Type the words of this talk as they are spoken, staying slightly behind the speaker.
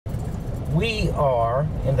We are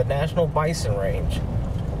in the National Bison Range.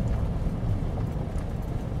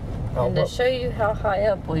 And to show you how high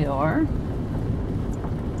up we are,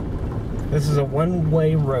 this is a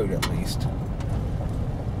one-way road at least.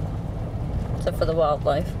 except for the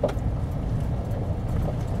wildlife.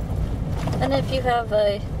 And if you have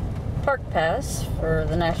a park pass for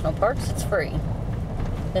the national parks, it's free.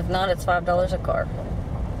 If not, it's $5 a car.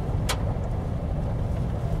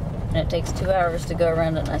 And it takes 2 hours to go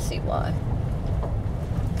around, and I see why.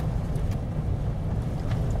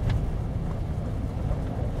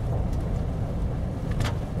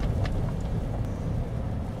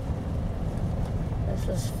 This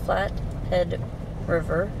is Flathead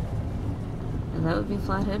River. And that would be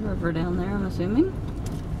Flathead River down there, I'm assuming.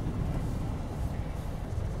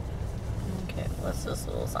 Okay, what's this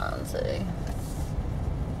little sign say?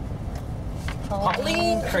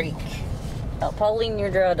 Pauline Creek. Oh, Pauline, you're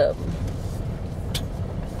dried up.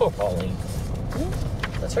 Oh, Pauline. Yeah,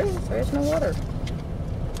 that's right. There is no water.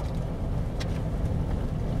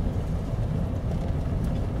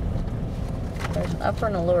 There's an upper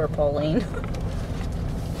and a lower Pauline.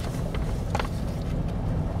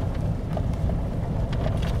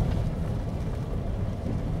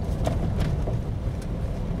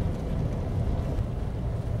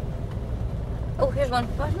 Oh, here's one.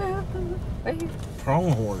 Right here.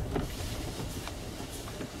 Pronghorn.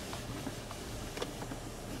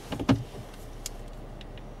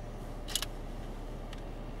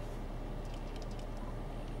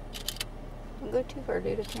 Don't go too far,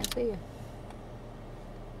 dude. I can't see you.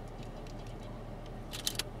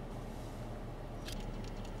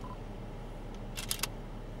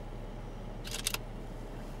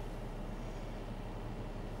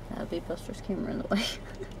 That would be Buster's camera in the way.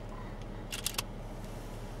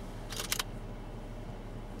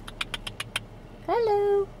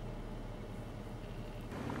 Hello.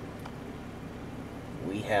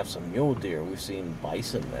 We have some mule deer. We've seen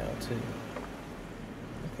bison now too.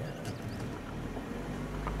 Look at it.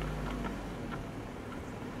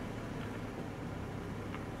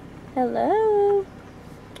 Hello.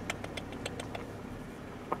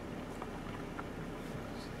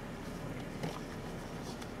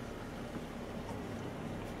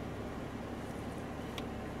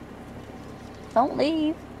 Don't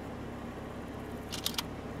leave.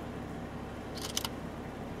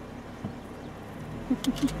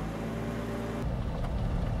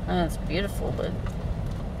 That's beautiful, but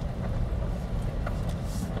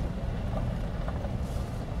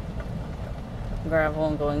gravel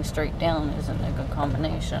and going straight down isn't a good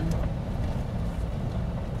combination.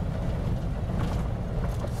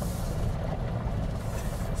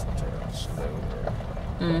 It's turning slower.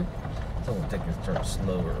 Mm. It's only taking it turn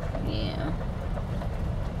slower. Yeah.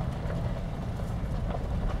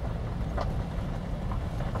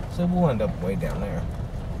 So we'll end up way down there.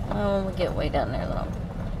 Well, when we get way down there, then I'm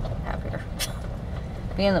happier.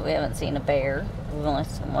 Being that we haven't seen a bear, we've only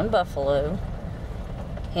seen one buffalo,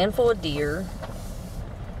 handful of deer,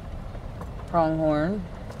 pronghorn,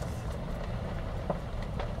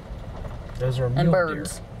 Those are mule and deer.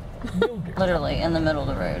 birds. Mule deer. Literally in the middle of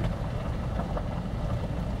the road.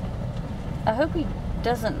 I hope he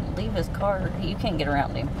doesn't leave his car. You can't get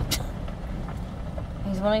around him.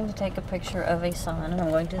 He's wanting to take a picture of a sign, and I'm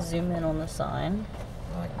going to zoom in on the sign.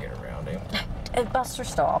 I can get around him. Buster,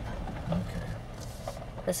 stop. Okay.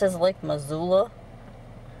 This says Lake Missoula.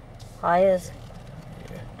 High as...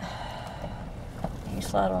 Yeah. You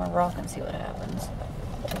slide on a rock and see what happens.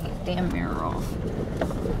 Take his damn mirror off.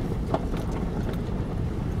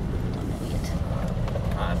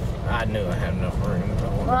 I'm an idiot. I knew I had enough room.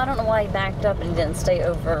 Well, I don't know why he backed up and he didn't stay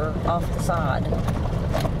over off the side.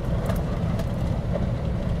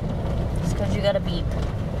 Just because you got a beep.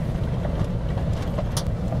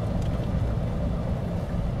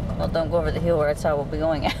 Well, don't go over the hill or that's how we'll be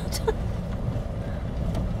going out.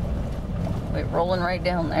 Wait, rolling right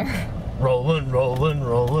down there. Rolling, rolling,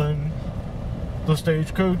 rolling. The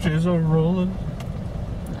stagecoaches are rolling.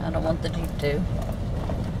 I don't want the Jeep to.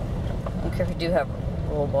 I don't care if you do have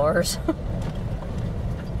roll bars.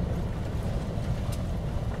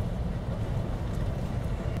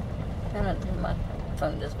 And my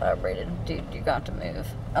phone just vibrated. Dude, you got to move.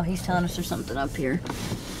 Oh, he's telling us there's something up here.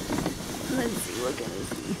 Let's see, what can we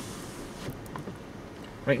see?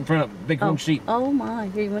 Right in front of Bighorn sheep. Oh my,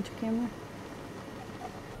 here, you want your camera?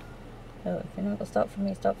 Oh, if you're not gonna stop for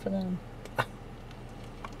me, stop for them.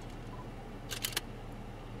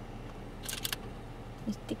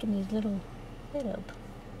 He's sticking his little head up.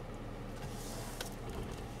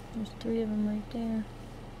 There's 3 of them right there.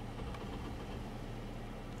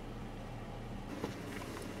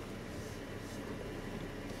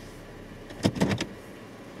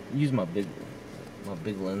 use my big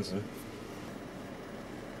lens and.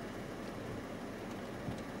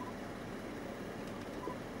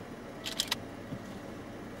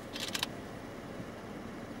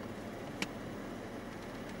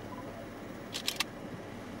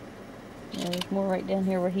 Yeah, there's more right down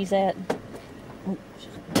here where he's at. Oh,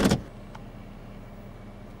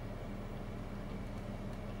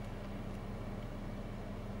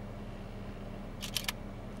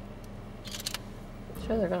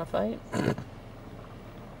 sure they're gonna fight?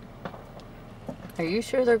 Are you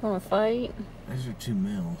sure they're gonna fight? Those are 2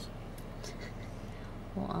 males.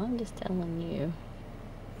 Well, I'm just telling you.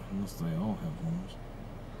 Unless they all have horns.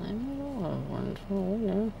 I know all have ones. Well, we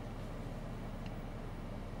know.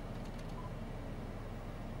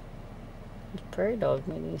 It's prairie dog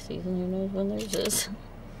mating season. Who knows when theirs is?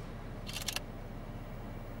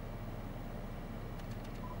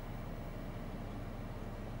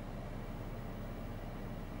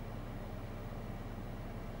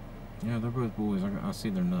 Yeah, they're both boys. I see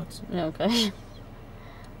their nuts. Okay.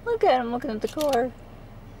 Look at him looking at the car.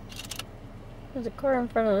 There's a car in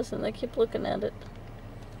front of us and they keep looking at it.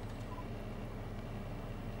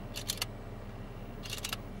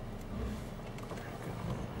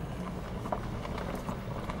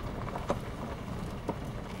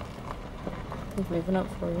 He's moving up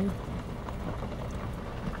for you.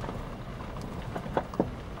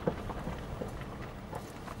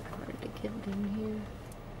 Hard to get down here.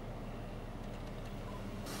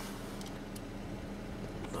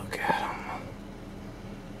 Look at them.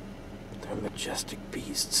 They're majestic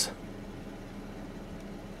beasts.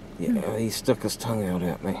 Yeah, he stuck his tongue out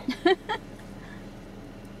at me.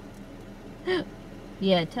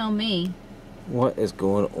 Yeah, tell me. What is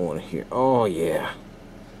going on here? Oh, yeah.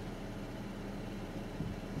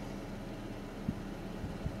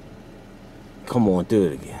 Come on, do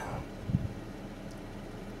it again.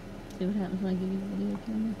 See what happens when I give you the video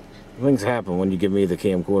camera. Things happen when you give me the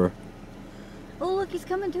camcorder. Oh, look, he's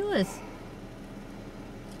coming to us.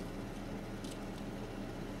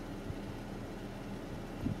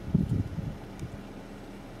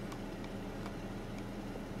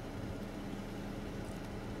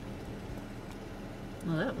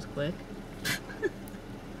 Well, that was quick.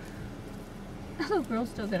 The little girl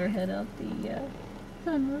still got her head out the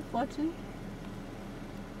sunroof watching.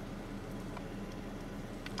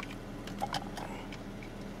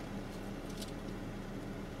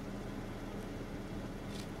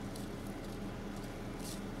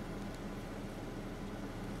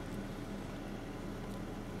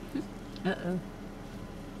 Uh-oh.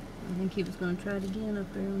 I think he was going to try it again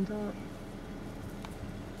up there on top.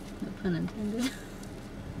 No pun intended.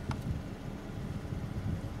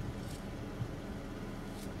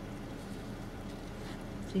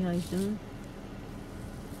 See how he's doing?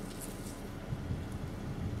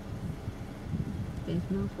 His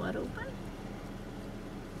mouth wide open.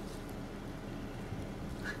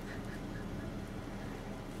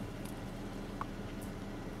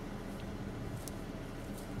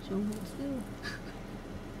 Show him what's good.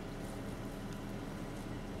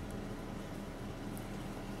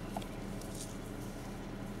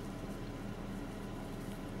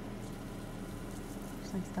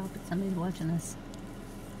 Just like, stop it, somebody's watching us.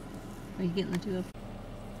 Are you getting the two up?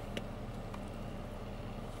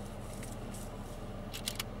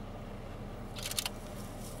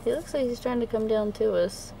 He looks like he's trying to come down to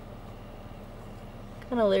us.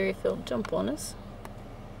 Kind of Larry Field jump on us.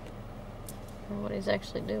 Or what he's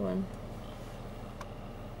actually doing.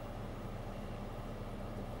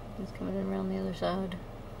 He's coming in around the other side.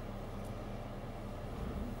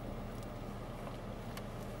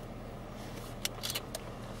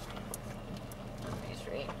 He's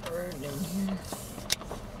right bird in here.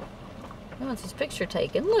 He wants his picture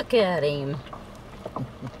taken. Look at him.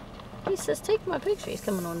 He says, take my picture. He's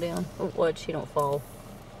coming on down. Oh, watch, he don't fall.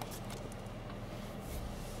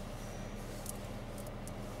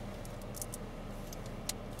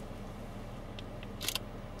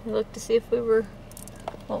 He looked to see if we were,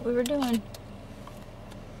 what we were doing.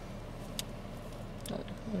 Oh,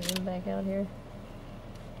 we're getting back out here.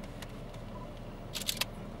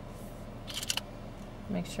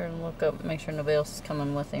 Make sure and look up, make sure nobody else is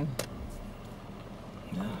coming with him.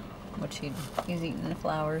 Yeah. Which he's eating the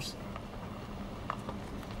flowers.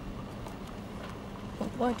 Oh,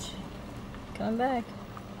 watch. Coming back.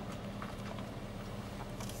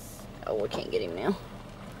 Oh, we can't get him now.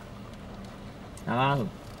 Hello.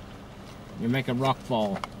 You're making rock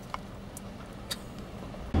fall.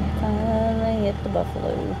 Finally hit the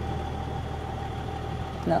buffalo.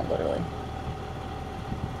 Not literally.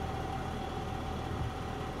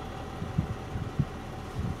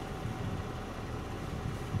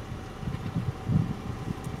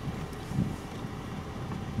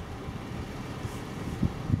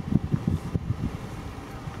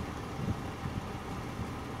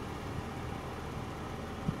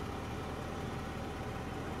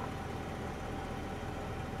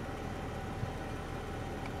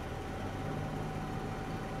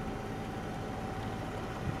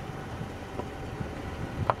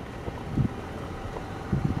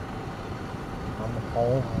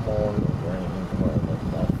 All for the range where the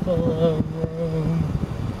buffalo roam.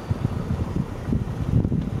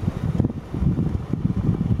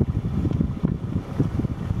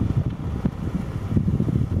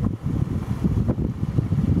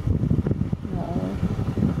 No.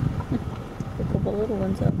 A couple little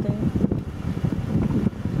ones out there.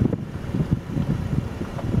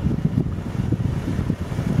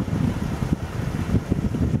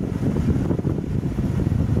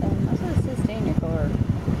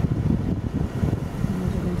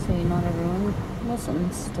 Not everyone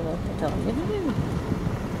listens to what they tell you to do.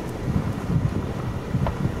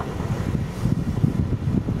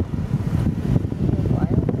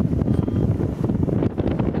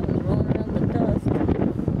 That was rolling around the dust.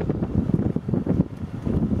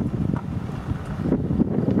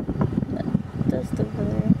 That dust over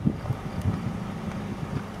there.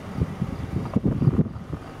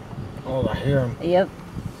 Oh, I hear him. Yep.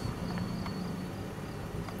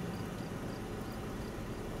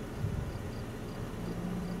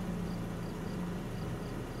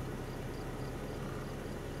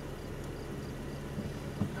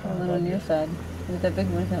 One on your side. There's that big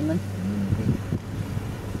one coming.